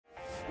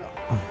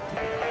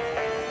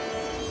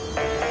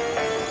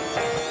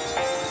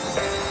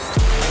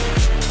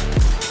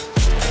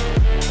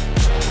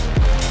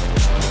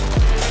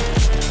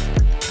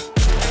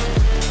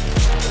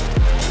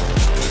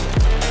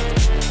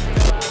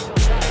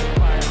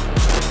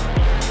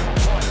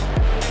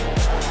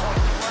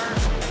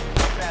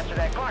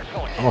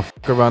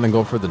Go around and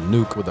go for the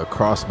nuke with a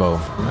crossbow.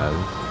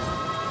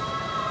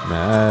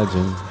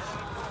 Imagine.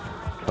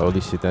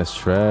 Holy shit, that's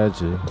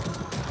tragic.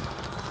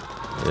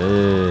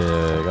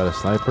 Yeah, got a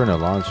sniper and a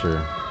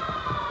launcher.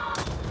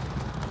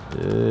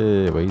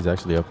 Yeah, wait, he's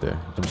actually up there.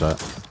 Jump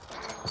shot.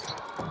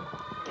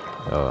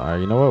 Oh, alright,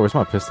 you know what? Where's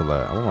my pistol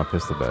at? I want my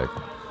pistol back.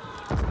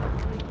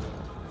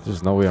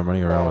 There's no way I'm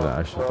running around with an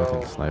actual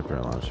fucking sniper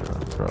and launcher,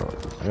 bro.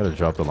 I gotta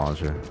drop the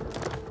launcher.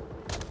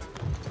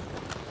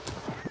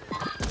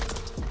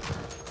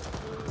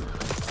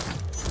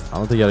 I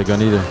don't think you got a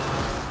gun either.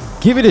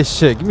 Give me this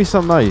shit. Give me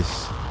something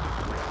nice.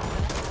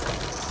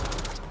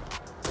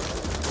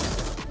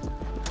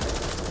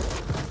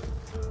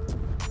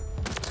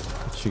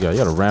 What you got? You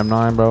got a Ram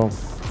 9, bro? Oh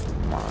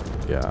my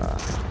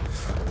god.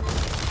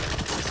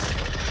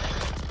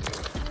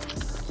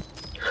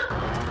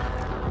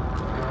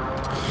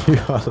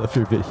 I love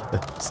your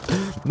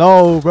videos.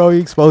 No, bro, you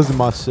exposing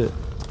my shit.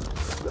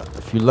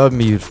 If you love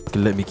me, you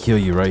can let me kill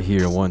you right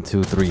here. 1,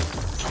 2, 3.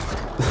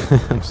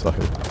 I'm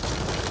sorry.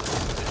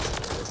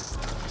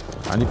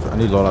 I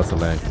need loadouts to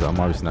land because I'm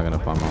obviously not gonna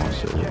find my own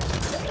shit.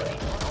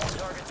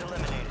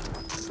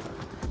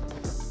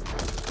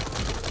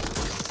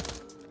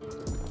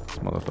 This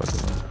motherfucker.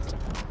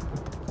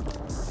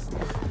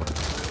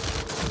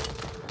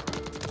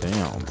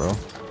 Damn, bro.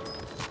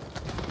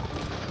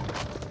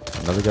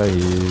 Another guy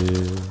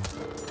here.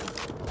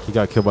 He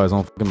got killed by his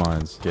own fucking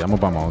mines. Yeah, I'm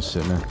gonna buy my own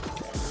shit, man.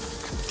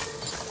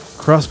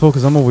 Crossbow,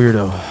 because I'm a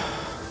weirdo.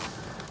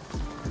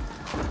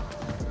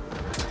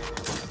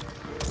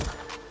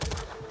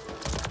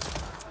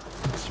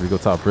 Should we go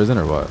top prison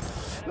or what?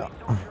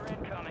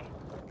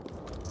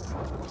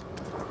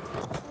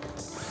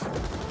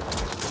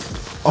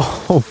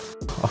 Oh,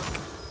 fuck.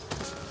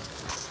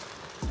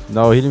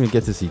 No, he didn't even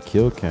get to see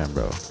kill cam,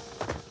 bro.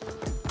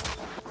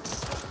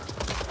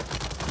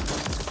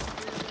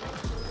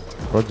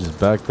 Bro just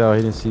backed out.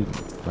 He didn't see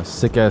my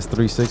sick ass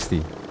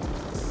 360.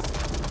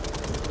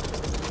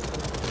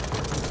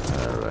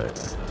 Alright.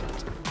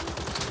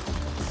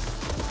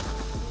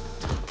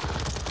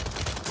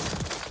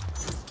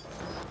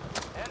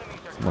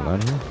 Someone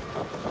out here?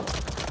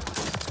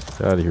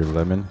 Get out of here,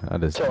 Lemon.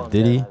 That is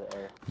Diddy.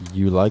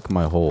 You like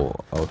my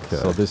hole. Okay.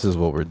 So this is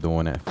what we're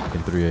doing at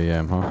fucking 3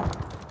 a.m., huh?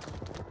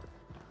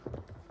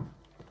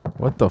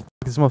 What the fuck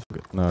is this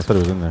motherfucker? No, I thought it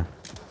was in there.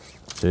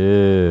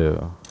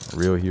 Yeah.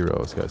 Real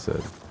hero, this guy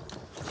said.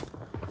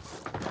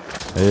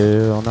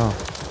 Hell no.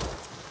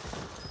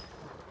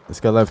 This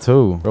guy left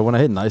too. Bro, when I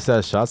hit nice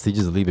ass shots, he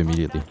just leave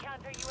immediately.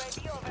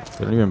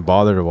 They don't even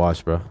bother to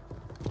watch, bro.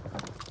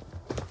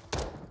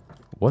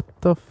 What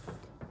the f?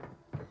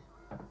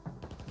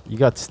 You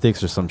got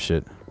sticks or some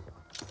shit.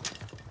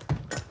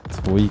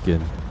 It's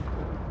weekend.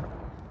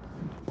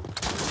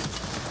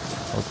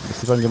 Let's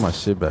see if I can get my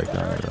shit back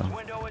down here, though.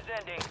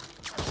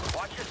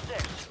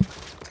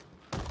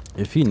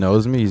 If he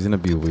knows me, he's gonna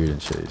be weird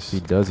and chase. If he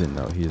doesn't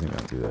know, he isn't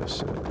gonna do that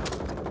shit.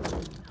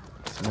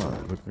 Come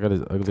on, look, I got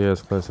his ugly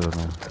ass class out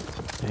now.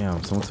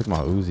 Damn, someone took my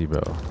Uzi,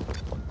 bro.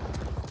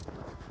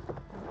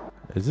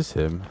 Is this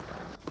him?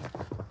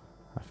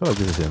 I feel like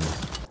this is him.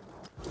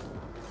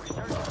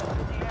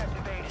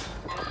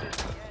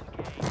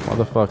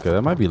 Motherfucker,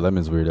 that might be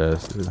Lemon's weird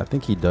ass, dude. I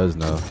think he does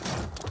know.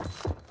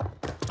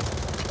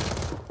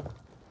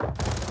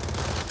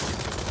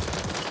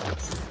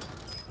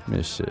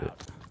 Miss shit.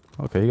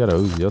 Okay, he got a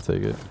Uzi. I'll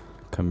take it.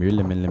 Come here,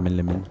 Lemon, Lemon,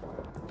 Lemon.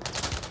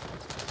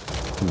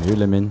 Come here,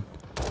 Lemon.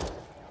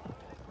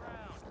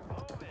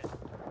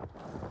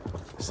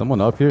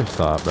 Someone up here?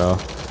 Stop, bro.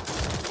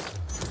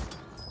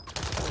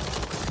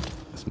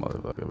 This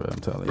motherfucker, bro. I'm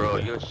telling you. Bro,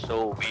 you're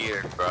so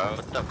weird, bro.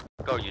 What the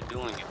fuck are you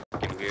doing, you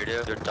fucking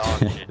weirdo? You're dog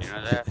shit, you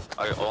know that?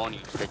 I own you,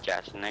 bitch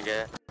ass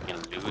nigga.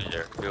 Fucking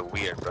loser. You're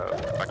weird, bro.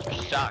 But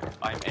you suck.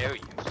 I'm air,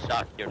 you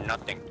suck. You're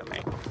nothing to me.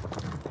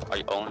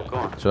 I own you. Go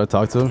on. Should I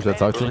talk to him? Should I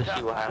talk to him? Let's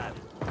see what happens.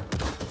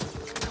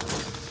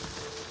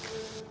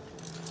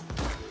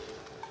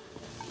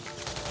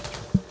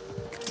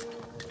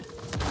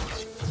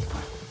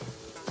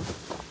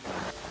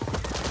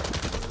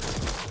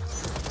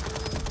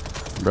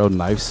 Bro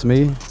knifes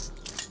me.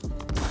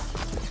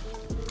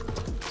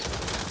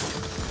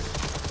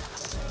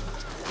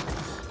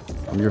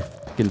 I'm your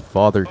fucking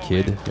father,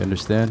 kid. You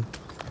understand?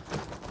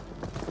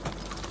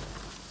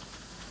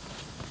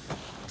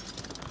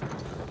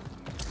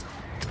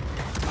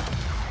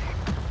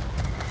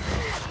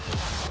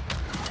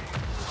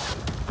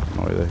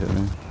 Oh, wait, that hit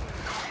me.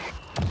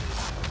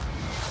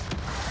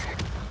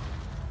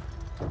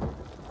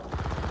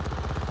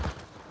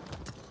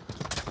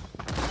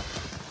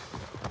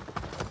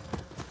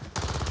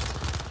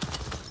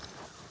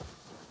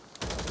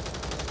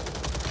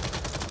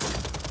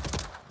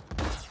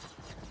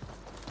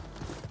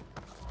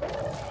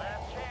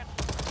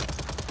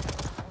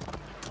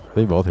 Are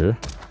they both here?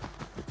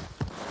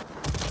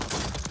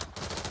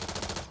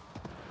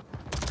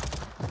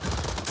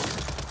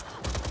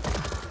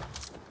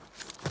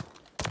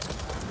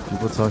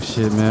 People talk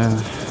shit, man.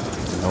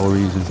 No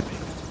reason.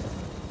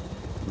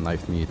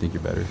 Knife me, you think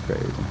you're better.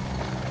 Crazy.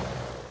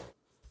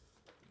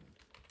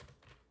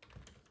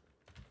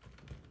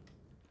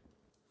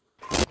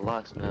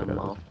 box, man.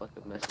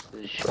 Motherfucker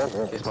messages.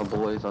 It's my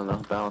boys on the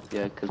bounce,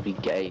 yeah, cause we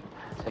gay.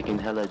 Taking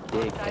hella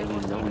dick, and you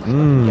know we suck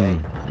gay.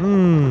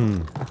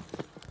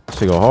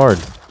 Shit go hard.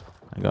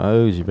 I got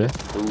OG, man.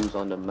 Booze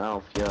on the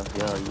mouth, yeah.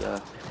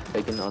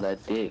 Taking all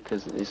that dick,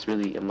 cause it's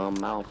really in my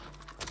mouth.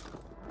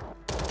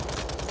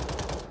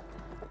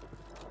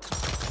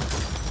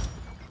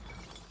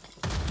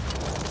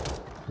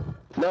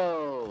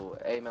 No!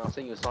 Hey man, I'll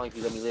sing you a song if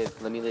you let me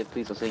live. Let me live,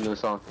 please. I'll sing you a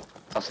song.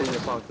 I'll sing you a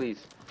song,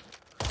 please.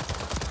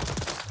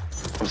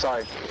 I'm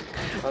sorry.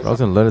 I was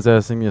gonna let his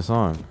ass sing me a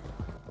song.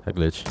 Heck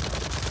glitch.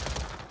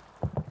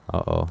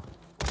 Uh-oh.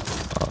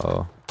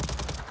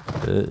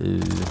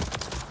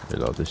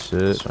 Reload this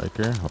shit.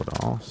 Striker. Hold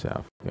on. See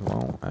how it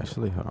won't.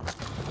 Actually, hold on.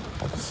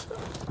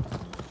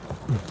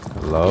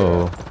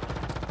 Hello.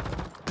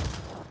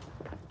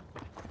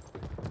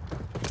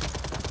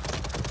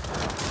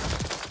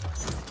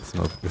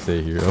 Smoke to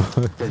say hero.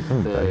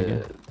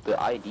 The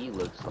ID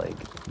looks like.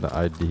 The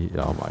ID.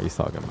 Oh my, he's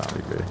talking about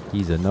me, bro.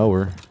 He's a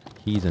knower.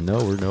 He's a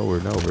knower.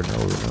 Damn.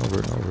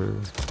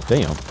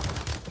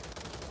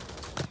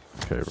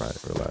 Okay, right.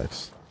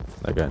 Relax.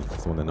 That guy,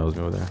 that's the one that knows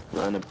me over there.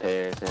 Running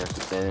Paris,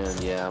 Amsterdam,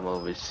 yeah, I'm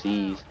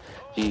overseas.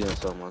 She on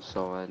someone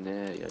so right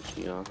there, yeah,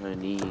 she on her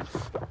knees.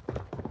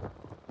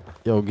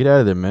 Yo, get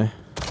out of there, man.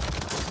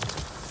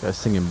 Guy's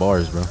singing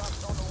bars, bro.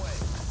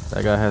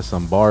 That guy has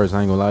some bars,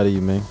 I ain't gonna lie to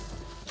you, man.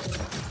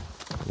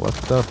 What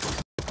the?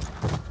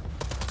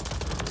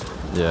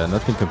 Yeah,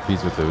 nothing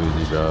competes with the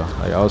Uzi, bro.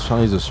 Like, I was trying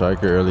to use a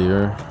striker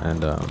earlier,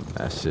 and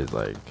that shit,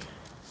 like,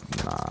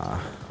 nah.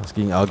 I was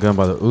getting outgunned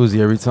by the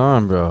Uzi every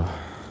time, bro.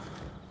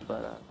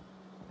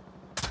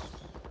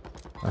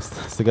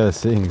 That's the guy that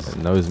sings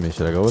and knows me.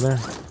 Should I go over there?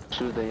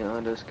 Shoot, they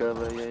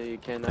undiscovered, yeah, you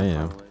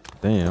cannot.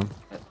 Damn.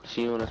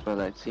 She wanna smell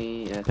like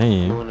tea, yeah.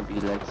 Damn. You wanna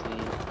be like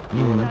tea.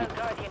 You wanna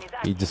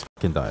be. He just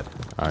fucking died.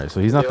 Alright,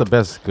 so he's not the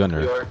best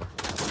gunner.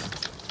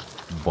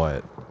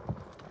 But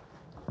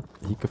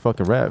he could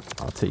fucking rap.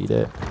 I'll tell you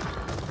that.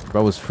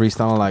 Bro was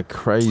freestyling like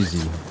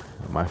crazy.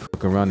 I might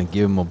fuck around and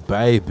give him a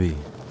baby.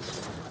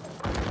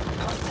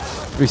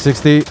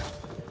 360.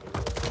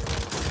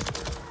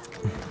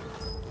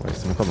 Wait,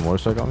 someone called the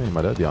motorcycle on me?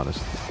 My dad, be honest.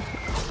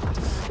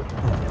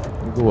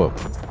 Let me go up.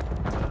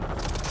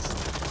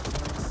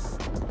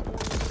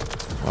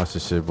 Watch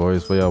this shit,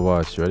 boys. What y'all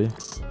watch? You ready?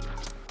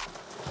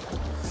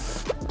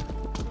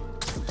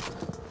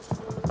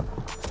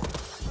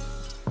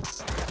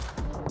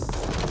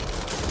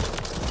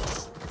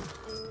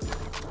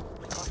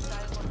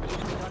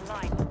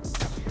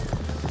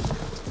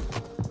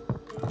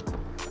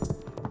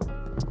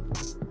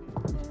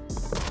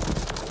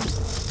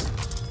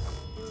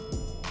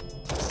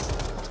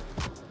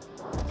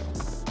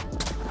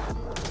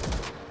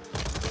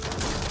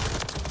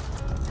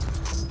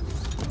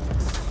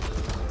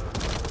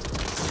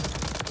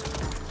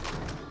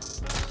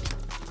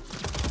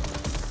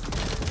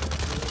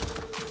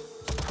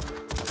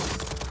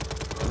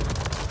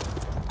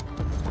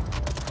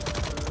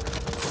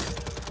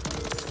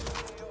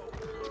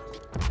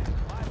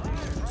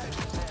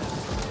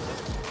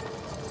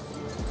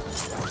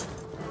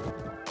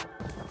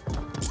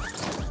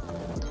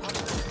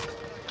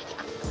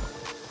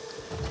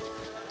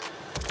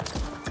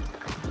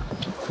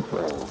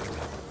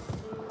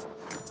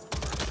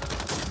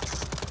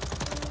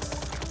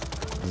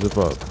 Zip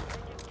up.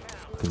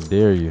 I can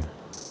dare you.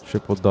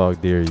 Triple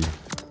dog dare you.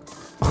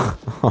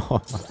 I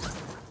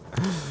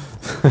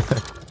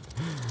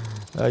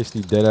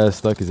actually dead ass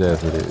stuck his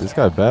ass with it. This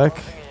guy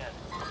back?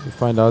 You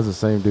find out it's the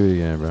same dude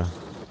again, bro.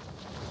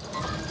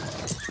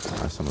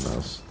 Alright, someone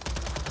else.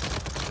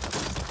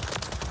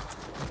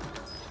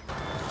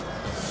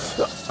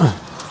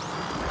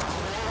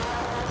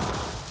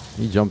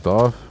 He jumped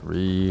off?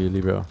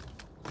 Really, bro?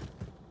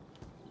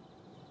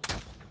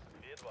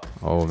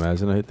 Oh,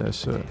 imagine I hit that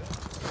shit.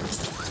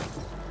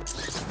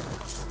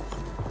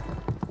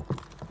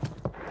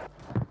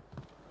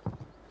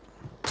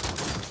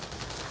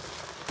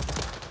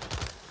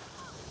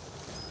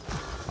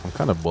 I'm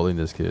kind of bullying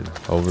this kid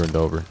over and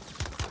over.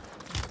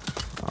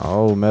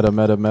 Oh, meta.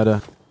 What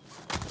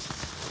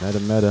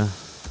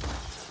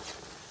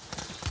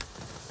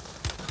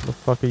the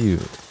fuck are you?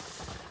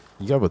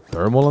 You got a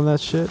thermal on that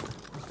shit?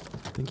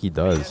 I think he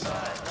does.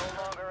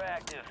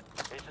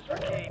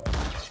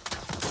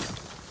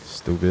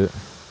 Stupid.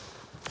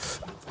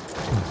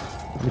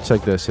 Let me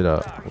check that shit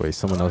out. Wait,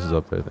 someone else is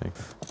up there, I think.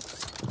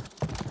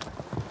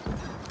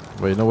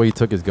 Wait, no way he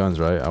took his guns,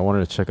 right? I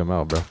wanted to check him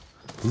out, bro.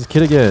 He's a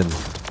kid again.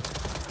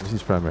 Where's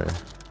his primary?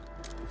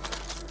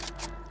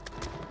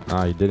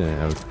 Nah, he didn't. He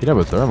didn't have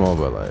a thermal,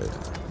 but like...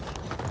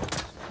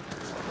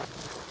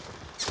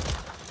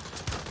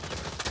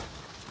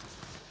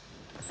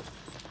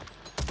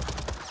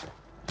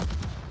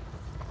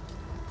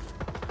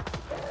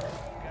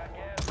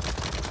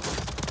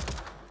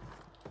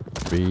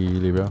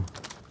 Really, bro?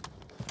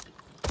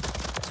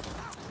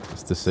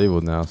 It's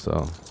disabled now,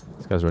 so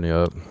this guy's running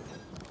up.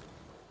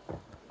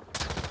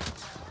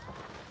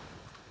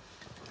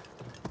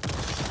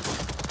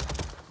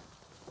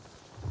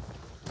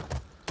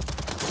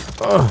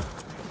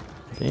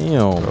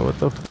 Damn, bro, what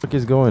the fuck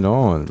is going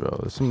on, bro?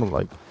 There's some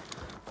like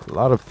a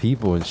lot of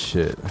people and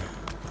shit.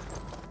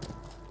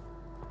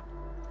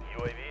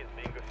 UAV is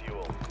being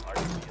refueled.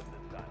 RTB at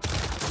this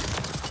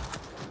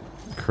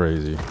time.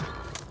 Crazy.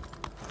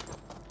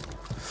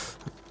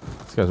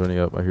 This guy's running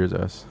up. I hear his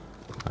ass.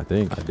 I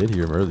think I did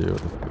hear him earlier.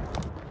 What the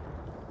fuck?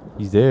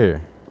 He's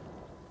there.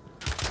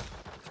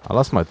 I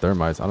lost my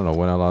thermites. I don't know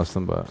when I lost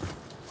them, but 3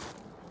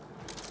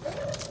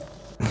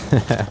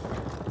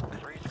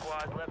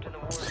 squads left in the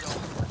war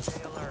zone.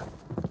 Stay alert.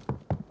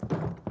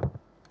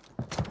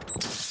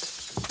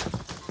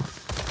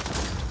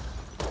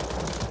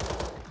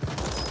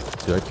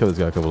 dude, I killed this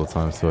guy a couple of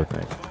times too, I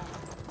think.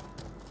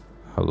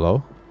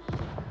 Hello?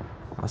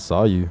 I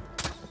saw you.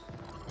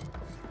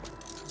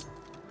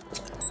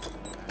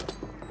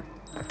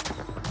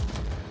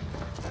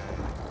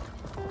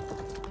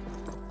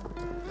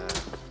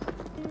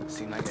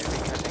 Seem like every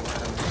cat they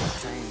gotta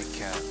maintain the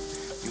cap.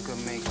 You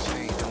can make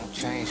change, don't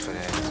change for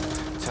that.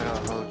 Tell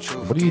the whole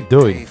truth. What are you get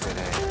doing? paid for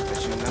that.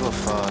 But you never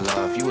fall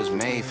off. You was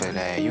made for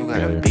that. You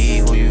gotta Yeah. be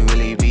who you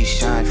really be.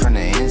 Shine from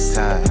the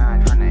inside.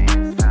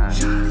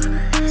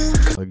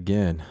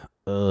 Again.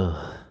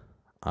 Ugh.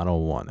 I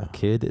don't want a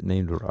kid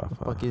named Rafa. What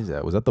the fuck is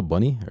that? Was that the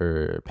bunny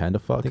or panda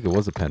fuck? I think it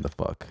was a panda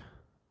fuck.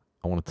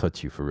 I want to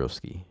touch you for real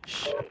ski.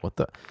 Shh. What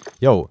the?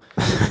 Yo.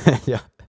 Yeah.